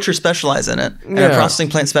let a butcher specialize in it, and a processing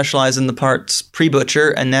plant specialize in the parts pre-butcher,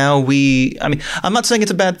 and now I'm not saying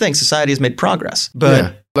it's a bad thing. Society has made progress,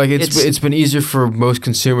 but. Like it's been easier for most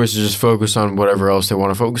consumers to just focus on whatever else they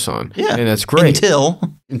want to focus on. Yeah, and that's great until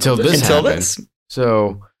this happens.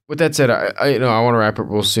 So with that said, I want to wrap up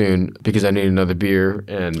real soon because I need another beer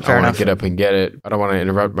and I want to get up and get it. I don't want to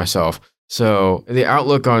interrupt myself. So the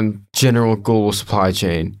outlook on general global supply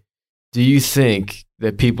chain, do you think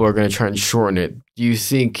that people are going to try and shorten it? Do you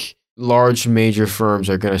think large major firms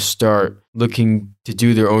are going to start looking to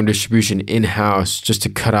do their own distribution in-house just to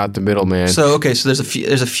cut out the middleman? So there's a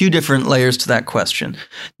few different layers to that question.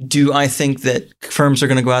 Do I think that firms are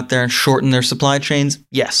going to go out there and shorten their supply chains?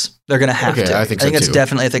 Yes, they're going to have to. I think that's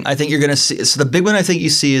definitely a thing. I think you're going to see. So the big one I think you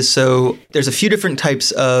see is there's a few different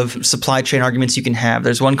types of supply chain arguments you can have.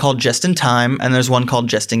 There's one called just in time, and there's one called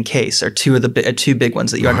just in case. Are two big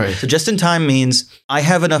ones that you argue. So just in time means I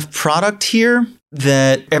have enough product here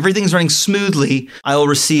that everything's running smoothly. I will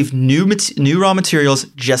receive new raw materials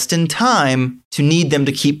just in time to need them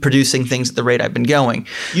to keep producing things at the rate I've been going.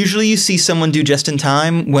 Usually you see someone do just in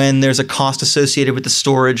time when there's a cost associated with the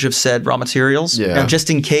storage of said raw materials. Yeah. Now, just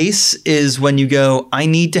in case is when you go, I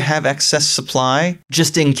need to have excess supply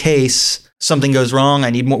just in case something goes wrong. I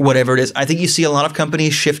need more, whatever it is. I think you see a lot of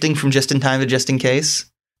companies shifting from just in time to just in case.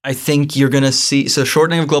 I think you're going to see,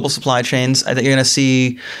 shortening of global supply chains. I think you're going to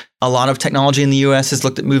see a lot of technology in the U.S. has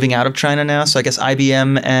looked at moving out of China now. So I guess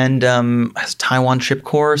IBM and Taiwan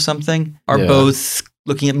Chipcorp or something are both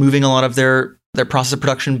looking at moving a lot of their process of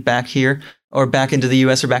production back here, or back into the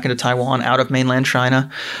U.S. or back into Taiwan, out of mainland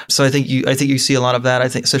China. So I think you see a lot of that. I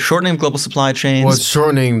think so. Shortening of global supply chains. Well, it's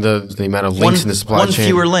shortening the amount of links in the supply chain. One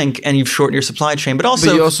fewer link, and you've shortened your supply chain. But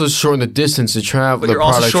you also shorten the distance to travel. The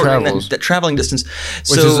product travels. That traveling distance,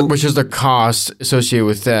 which is the cost associated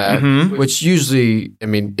with that. Mm-hmm. Which usually, I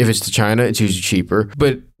mean, if it's to China, it's usually cheaper.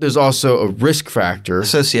 But there's also a risk factor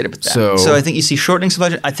associated with that. So I think you see shortening supply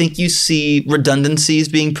chain. I think you see redundancies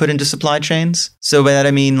being put into supply chains. So by that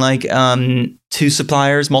I mean like two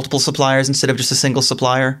suppliers, multiple suppliers instead of just a single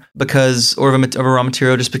supplier, or of a raw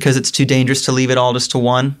material, just because it's too dangerous to leave it all just to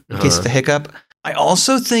one in case of a hiccup. I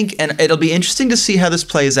also think, and it'll be interesting to see how this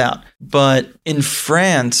plays out, but in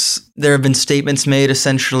France, there have been statements made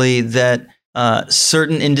essentially that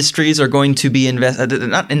certain industries are going to be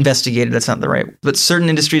not investigated, that's not the right, but certain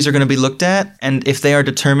industries are going to be looked at, and if they are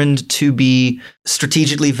determined to be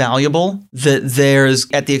strategically valuable, that there's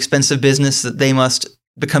at the expense of business that they must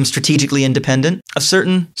become strategically independent of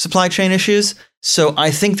certain supply chain issues. So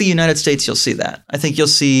I think the United States, you'll see that. I think you'll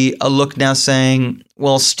see a look now saying,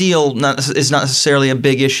 well, steel is not necessarily a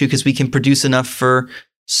big issue because we can produce enough for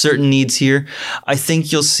certain needs here. I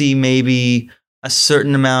think you'll see maybe a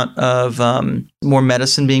certain amount of more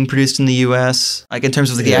medicine being produced in the U.S., like in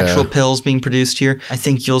terms of the actual pills being produced here. I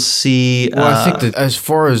think you'll see. Well, I think that as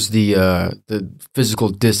far as the physical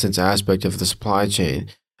distance aspect of the supply chain,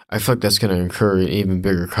 I feel like that's going to incur an even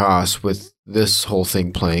bigger cost with this whole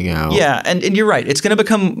thing playing out. Yeah, and you're right. It's going to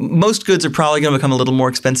become, most goods are probably going to become a little more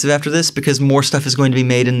expensive after this because more stuff is going to be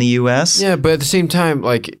made in the U.S. Yeah, but at the same time,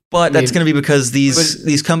 that's going to be because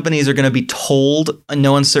these companies are going to be told in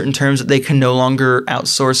no uncertain terms that they can no longer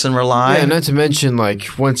outsource and rely. Yeah, not to mention,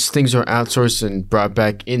 once things are outsourced and brought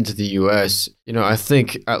back into the U.S., I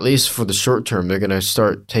think at least for the short term, they're going to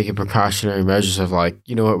start taking precautionary measures of we got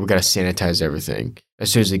to sanitize everything as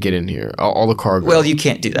soon as they get in here. All the cargo. Well, you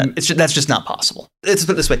can't do that. That's just not possible. Let's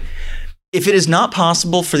put it this way. If it is not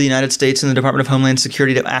possible for the United States and the Department of Homeland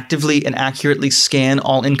Security to actively and accurately scan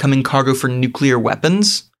all incoming cargo for nuclear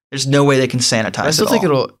weapons, there's no way they can sanitize it. I still think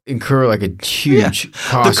it'll incur a huge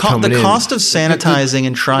cost coming in. The cost of sanitizing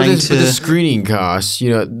and trying to... The screening costs,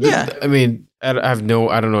 I mean... I don't know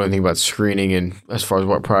anything about screening and as far as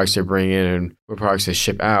what products they bring in and what products they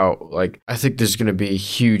ship out. I think there's going to be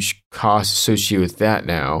huge costs associated with that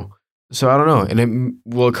now. So I don't know. And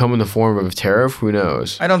will it come in the form of a tariff? Who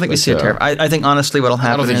knows? I don't think we see a tariff. I think honestly what'll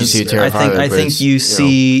happen is... I don't think you see a tariff I think you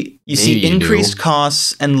see increased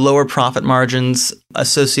costs and lower profit margins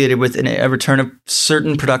associated with a return of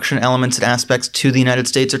certain production elements and aspects to the United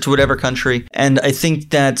States or to whatever country. And I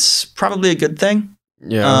think that's probably a good thing.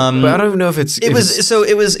 Yeah, but I don't even know if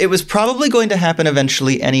it was probably going to happen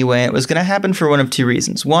eventually anyway. It was going to happen for one of two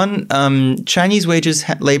reasons. One, Chinese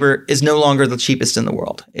labor is no longer the cheapest in the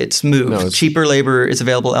world. It's moved. Cheaper labor is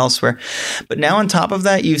available elsewhere. But now on top of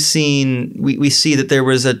that, you've seen we see that there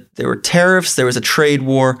were tariffs, there was a trade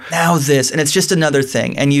war. Now this, and it's just another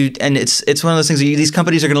thing. And it's one of those things. These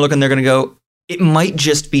companies are going to look and they're going to go, it might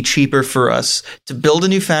just be cheaper for us to build a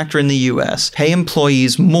new factory in the U.S., pay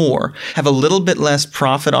employees more, have a little bit less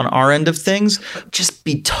profit on our end of things, but just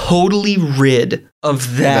be totally rid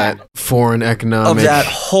of that foreign economic, of that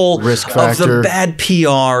whole risk factor, of the bad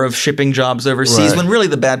PR of shipping jobs overseas, when really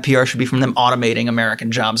the bad PR should be from them automating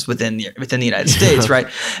American jobs within the United States, right?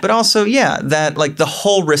 But also, that the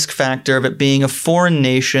whole risk factor of it being a foreign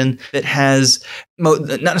nation that has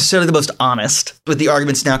not necessarily the most honest, with the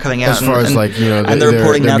arguments now coming out, as far as and the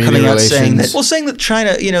reporting now coming out saying that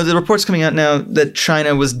China, the reports coming out now that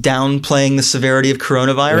China was downplaying the severity of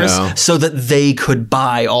coronavirus so that they could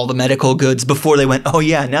buy all the medical goods before they went, oh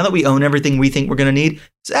yeah, now that we own everything we think we're going to need,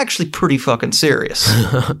 it's actually pretty fucking serious.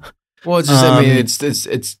 Well, it's just,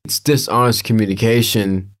 it's dishonest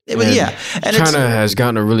communication. And China has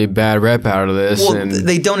gotten a really bad rep out of this. Well,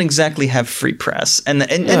 they don't exactly have free press, and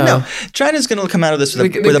no, China's going to come out of this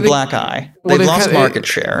with a black eye. They've lost market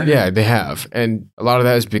share. Yeah, they have, and a lot of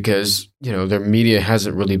that is because their media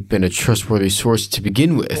hasn't really been a trustworthy source to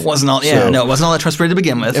begin with. It wasn't all that trustworthy to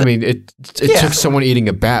begin with. I mean, it took someone eating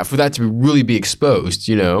a bat for that to really be exposed.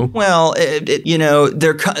 Well,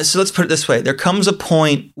 so let's put it this way: there comes a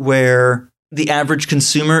point where the average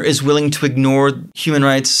consumer is willing to ignore human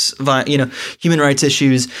rights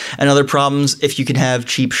issues and other problems if you can have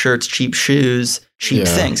cheap shirts, cheap shoes, cheap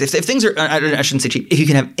things. If things are, I shouldn't say cheap, if you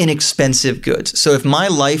can have inexpensive goods. So if my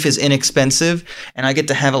life is inexpensive and I get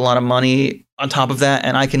to have a lot of money on top of that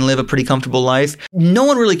and I can live a pretty comfortable life, no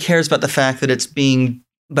one really cares about the fact that it's being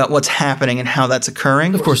about what's happening and how that's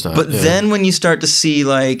occurring. Of course not. But then when you start to see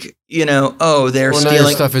they're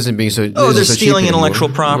stealing stuff isn't being so they're stealing intellectual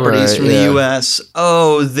properties from the US.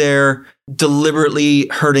 Oh, they're deliberately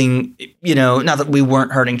hurting, not that we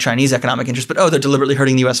weren't hurting Chinese economic interests, but they're deliberately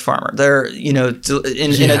hurting the US farmer. They're, in a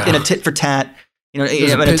tit for tat, in a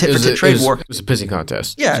tit for tat trade war. It was a pissing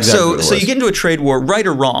contest. Yeah. Exactly so you get into a trade war, right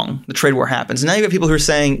or wrong, the trade war happens. And now you have people who are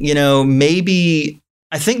saying, maybe,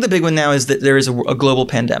 I think the big one now is that there is a global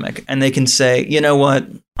pandemic, and they can say, you know what,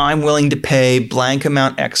 I'm willing to pay blank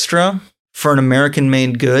amount extra for an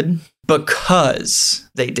American-made good because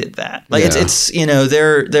they did that. It's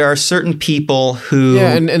there are certain people who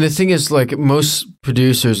and the thing is, most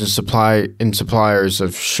producers and suppliers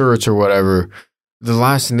of shirts or whatever, the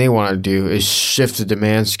last thing they want to do is shift the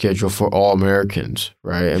demand schedule for all Americans,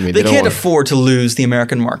 right? I mean, they can't afford to lose the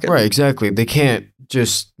American market, right? Exactly, they can't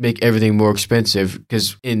just make everything more expensive,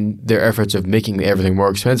 because in their efforts of making everything more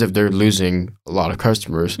expensive, they're losing a lot of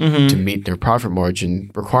customers to meet their profit margin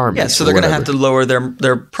requirements. Yeah, so they're going to have to lower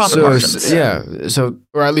their profit margins.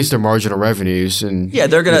 Or at least their marginal revenues, and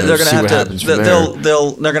they're going to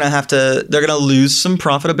lose some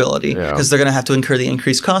profitability because they're going to have to incur the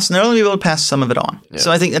increased costs, and they're only able to pass some of it on. Yeah.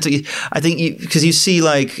 So I think because you see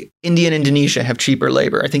India and Indonesia have cheaper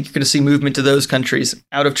labor. I think you're going to see movement to those countries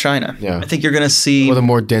out of China. Yeah. I think you're going to see the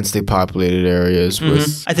more densely populated areas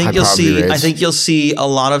with I think you'll see a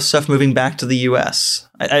lot of stuff moving back to the U.S.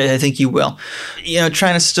 I think you will.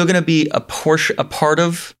 China's still going to be a part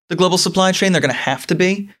of the global supply chain. They're going to have to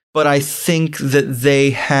be. but I think that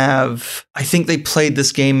they played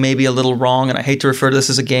this game maybe a little wrong, and I hate to refer to this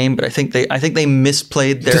as a game, but I think they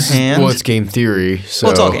misplayed their hand. Well, it's game theory. So.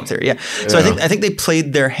 Well, it's all game theory, yeah. So I think they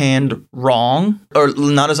played their hand wrong, or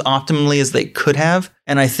not as optimally as they could have,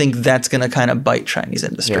 and I think that's going to kind of bite Chinese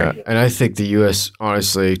industry. Yeah, and I think the U.S.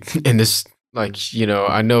 honestly in this. Like, you know,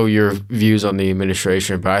 I know your views on the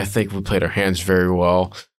administration, but I think we played our hands very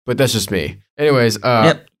well. But that's just me. Anyways,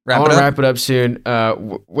 I want to wrap it up soon.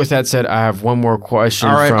 With that said, I have one more question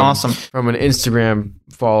from an Instagram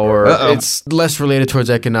follower. Uh-oh. It's less related towards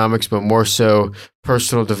economics, but more so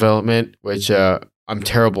personal development, which I'm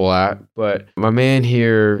terrible at. But my man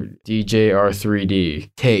here,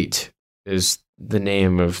 DJR3D, Tate, is the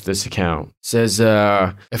name of this account, says if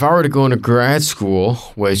I were to go into grad school,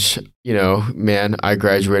 which, you know, man, I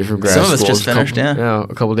graduated from grad school. Some of us just finished, a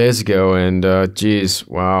couple days ago, and geez,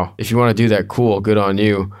 wow. If you want to do that, cool, good on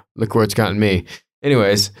you. Look where it's gotten me.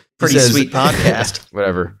 Anyways. Pretty sweet podcast.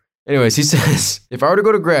 Whatever. Anyways, he says, if I were to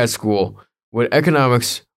go to grad school, would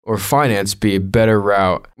economics or finance be a better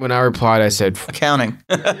route? When I replied, I said accounting.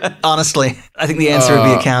 Honestly, I think the answer would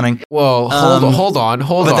be accounting. Well, hold on,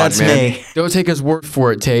 but that's man. me. Don't take his word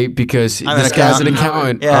for it, Tate, because this guy's an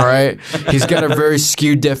accountant. Yeah. All right, he's got a very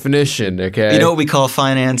skewed definition. Okay, you know what we call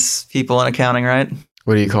finance people in accounting, right?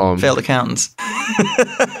 What do you call them? Failed accountants.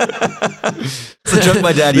 It's a joke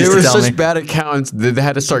my dad used to tell me. They were such bad accountants that they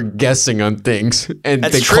had to start guessing on things, and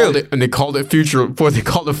that's true. They called it future. They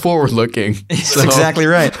called it forward-looking. That's exactly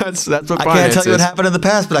right. That's what I can't tell you what happened in the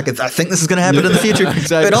past, but I think this is going to happen in the future.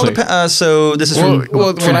 Exactly. It all depends. So this is from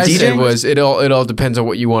what I DJ? said was it all depends on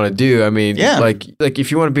what you want to do. I mean, like if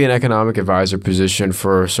you want to be an economic advisor position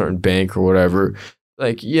for a certain bank or whatever,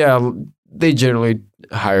 like they generally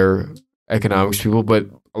hire economics people, but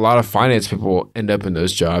a lot of finance people end up in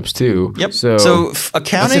those jobs too. Yep. So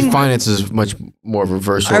accounting, I think finance is much more of a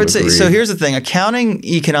versatile. I would say degree. so. Here's the thing: accounting,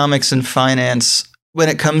 economics, and finance, when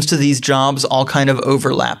it comes to these jobs, all kind of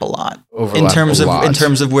overlap a lot. In terms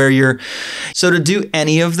of where you're. So to do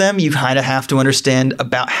any of them, you kind of have to understand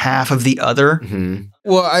about half of the other. Mm-hmm.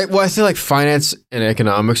 Well, I feel like finance and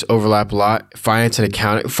economics overlap a lot. Finance and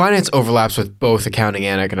accounting. Finance overlaps with both accounting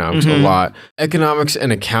and economics a lot. Economics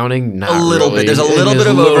and accounting, not a little really. bit. There's a little bit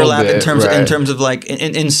of overlap in terms of like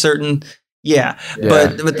in certain. Yeah,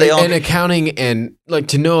 but they all. And accounting and like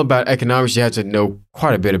to know about economics, you have to know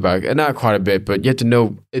quite a bit about not quite a bit, but you have to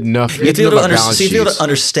know enough. You have to be able to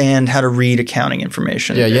understand how to read accounting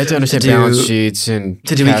information. Yeah, you have to understand balance sheets and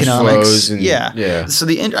to do cash economics. Flows and, yeah. So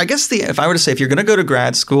if I were to say, if you're going to go to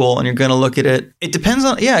grad school and you're going to look at it, it depends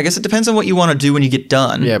on. Yeah, I guess it depends on what you want to do when you get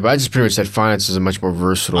done. Yeah, but I just pretty much said finance is a much more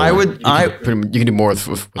versatile. You can do more with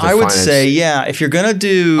I would finance. say, if you're going to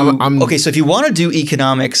do okay, so if you want to do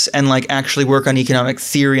economics and like actually work on economic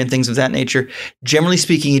theory and things of that nature, generally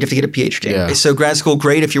speaking, you'd have to get a PhD. Yeah. So grad school,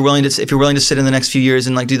 great if you're willing to sit in the next few years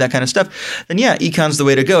and like do that kind of stuff. Then econ's the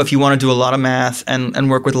way to go. If you want to do a lot of math and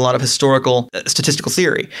work with a lot of historical statistical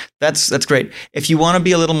theory, that's great. If you want to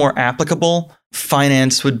be a little more applicable,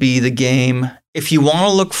 finance would be the game. If you want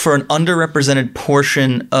to look for an underrepresented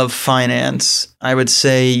portion of finance, I would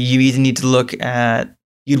say you'd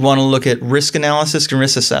want to look at risk analysis and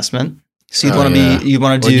risk assessment. So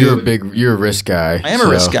you're a risk guy. I am a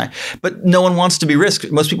risk guy, but no one wants to be risk.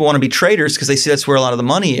 Most people want to be traders because they see that's where a lot of the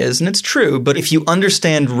money is, and it's true. But if you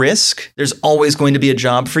understand risk, there's always going to be a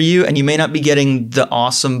job for you, and you may not be getting the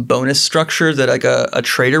awesome bonus structure that like a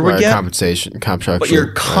trader would get. Comp structure. But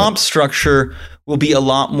your comp structure will be a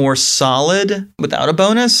lot more solid without a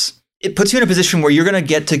bonus. It puts you in a position where you're going to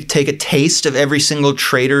get to take a taste of every single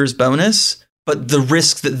trader's bonus, but the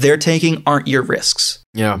risks that they're taking aren't your risks.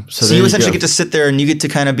 Yeah. So you essentially get to sit there and you get to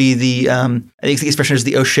kind of be the, I think the expression is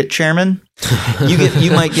the oh shit chairman.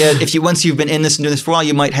 You might get, once you've been in this and doing this for a while,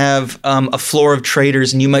 you might have a floor of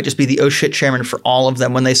traders and you might just be the oh shit chairman for all of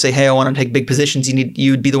them. When they say, hey, I want to take big positions,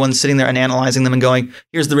 you'd be the one sitting there and analyzing them and going,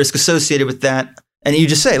 here's the risk associated with that. And you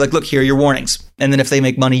just say, like, look, here are your warnings. And then if they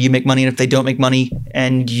make money, you make money. And if they don't make money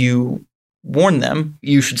and you warn them,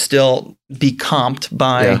 you should still be comped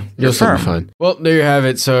by your firm. Be fun. Well, there you have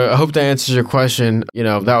it. So I hope that answers your question.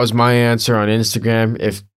 That was my answer on Instagram.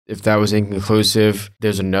 If that was inconclusive,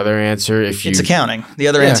 there's another answer. It's accounting. The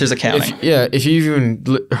other answer is accounting. If you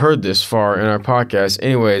even heard this far in our podcast.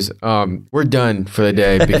 Anyways, we're done for the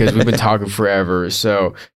day because we've been talking forever.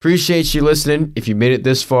 So appreciate you listening. If you made it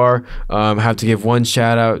this far, have to give one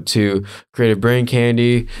shout out to Creative Brain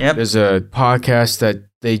Candy. Yep. There's a podcast that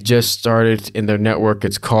they just started in their network.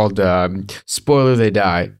 It's called Spoiler They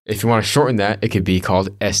Die. If you want to shorten that, it could be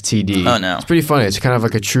called STD. Oh, no. It's pretty funny. It's kind of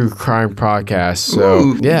like a true crime podcast.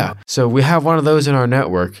 So, So we have one of those in our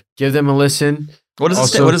network. Give them a listen. What does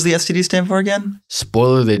Also- what does the STD stand for again?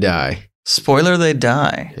 Spoiler, they die. Spoiler, they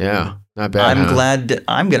die. Yeah, not bad. I'm huh? glad.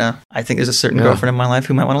 I think there's a certain Yeah. girlfriend in my life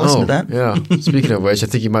who might want to listen to that. Yeah. Speaking of which, I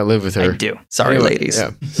think you might live with her. I do. Sorry, Anyway, ladies.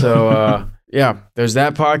 Yeah. So, yeah, there's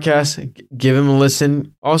that podcast. Give him a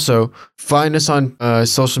listen. Also, find us on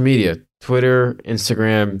social media. Twitter,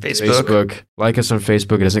 Instagram, Facebook. Like us on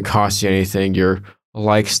Facebook. It doesn't cost you anything. Your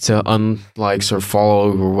likes to unlikes or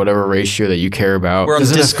follow or whatever ratio that you care about. We're on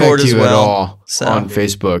doesn't Discord affect as you at well, all so- on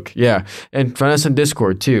Facebook. Yeah. And find us on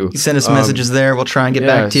Discord too. You send us Um, messages there. We'll try and get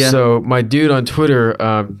back to you. So my dude on Twitter,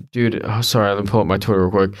 sorry, let me pull up my Twitter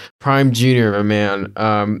real quick. Prime Junior, my man.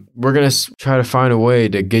 We're gonna try to find a way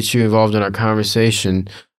to get you involved in our conversation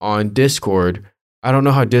on Discord. I don't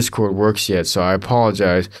know how Discord works yet, so I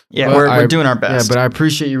apologize. yeah, but we're doing our best. Yeah, but I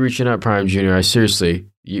appreciate you reaching out, Prime Junior. I seriously,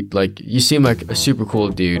 you seem like a super cool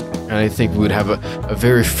dude, and I think we would have a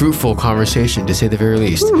very fruitful conversation, to say the very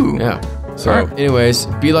least. Ooh. Yeah. So, All right. anyways,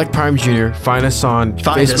 be like Prime Junior. Find us on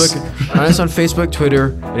Find Facebook. us. Find us on Facebook, Twitter,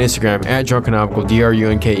 and Instagram at Drunkenomical,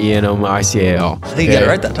 DRUNKENOMICAL. I think you got it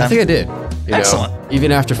right that time. I think I did. You know, Excellent.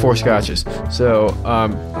 even after 4 scotches. So,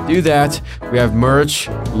 do that. We have merch.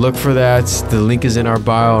 Look for that. The link is in our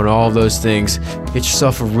bio and all of those things. Get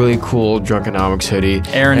yourself a really cool Drunkenomics hoodie.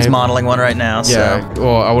 Aaron's And- modeling one right now. Yeah. So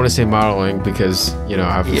Well, I want to say modeling because, I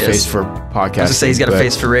have a He is. face for podcasting. I was gonna say he's got a but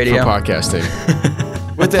face for radio. For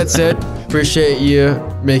podcasting. With that said, appreciate you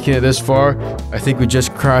making it this far. I think we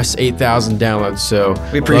just crossed 8,000 downloads, so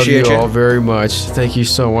We appreciate love you you. all very much. Thank you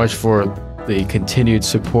so much for the continued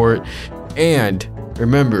support. And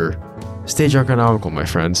remember, stay drunkenomical, my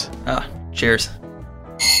friends. cheers.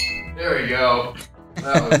 There we go.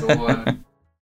 That was the one.